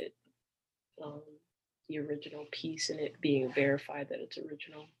to get um, the original piece and it being verified that it's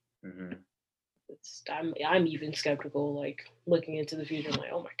original. Mm-hmm. I'm even skeptical, like looking into the future. I'm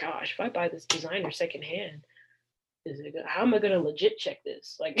like, oh my gosh, if I buy this designer secondhand, how am I going to legit check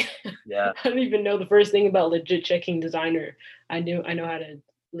this? Like, Yeah. I don't even know the first thing about legit checking designer. I know how to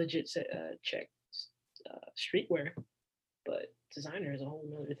legit check streetwear, but designer is a whole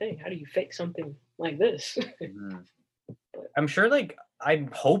nother thing. How do you fake something like this? Mm-hmm. I'm sure like I'm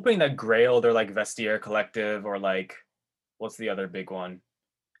hoping that Grail, they're like Vestiaire Collective or like what's the other big one?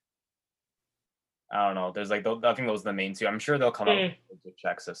 I don't know. There's like I think those are the main two. I'm sure they'll come out with a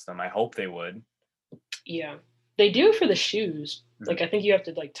check system. I hope they would. Yeah, they do for the shoes. Mm-hmm. Like I think you have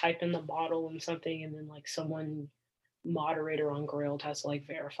to like type in the model and something, and then like someone moderator on Grail has to like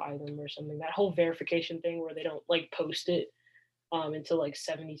verify them or something. That whole verification thing where they don't like post it until like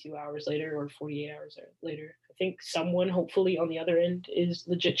 72 hours later or 48 hours later. I think someone hopefully on the other end is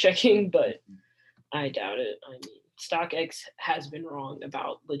legit checking, but I doubt it. I mean, StockX has been wrong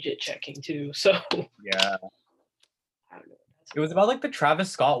about legit checking too. So yeah, I don't know. it was about like the Travis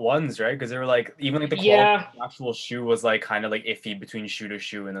Scott ones, right? Because they were like even like the quality Yeah, of the actual shoe was like kind of like iffy between shoe to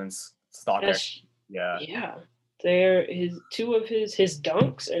shoe, and then StockX. Yeah. There his two of his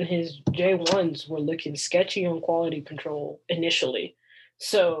dunks and his J1s were looking sketchy on quality control initially.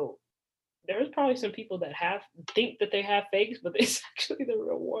 So there's probably some people that think that they have fakes, but it's actually the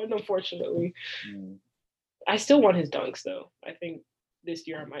real one, unfortunately. I still want his dunks though. I think this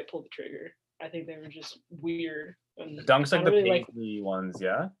year I might pull the trigger. I think they were just weird. The dunks like the really paisley ones,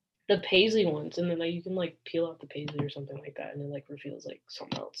 yeah. The paisley ones, and then like you can like peel out the paisley or something like that, and it like reveals like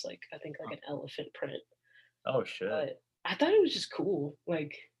something else, like I think like an elephant print. Oh shit! But I thought it was just cool.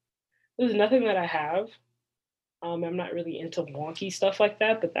 Like it was nothing that I have. I'm not really into wonky stuff like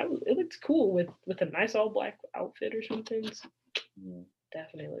that, but it looked cool with a nice all black outfit or something. So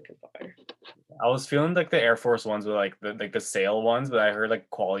definitely looking fire. I was feeling like the Air Force ones were like the sale ones, but I heard like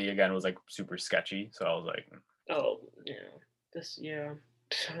quality again was like super sketchy, so I was like, oh yeah,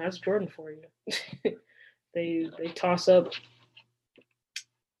 that's Jordan for you. they toss up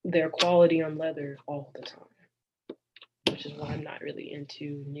their quality on leather all the time, which is why I'm not really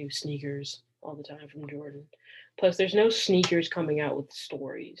into new sneakers all the time from Jordan. Plus, there's no sneakers coming out with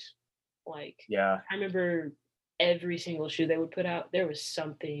stories. Like, yeah, I remember every single shoe they would put out, there was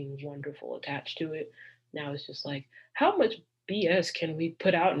something wonderful attached to it. Now it's just like, how much BS can we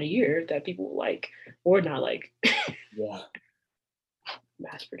put out in a year that people will like or not like? yeah,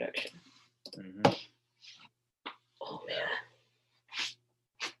 Mass production. mm-hmm. Oh man,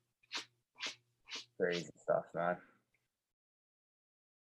 Crazy stuff, man.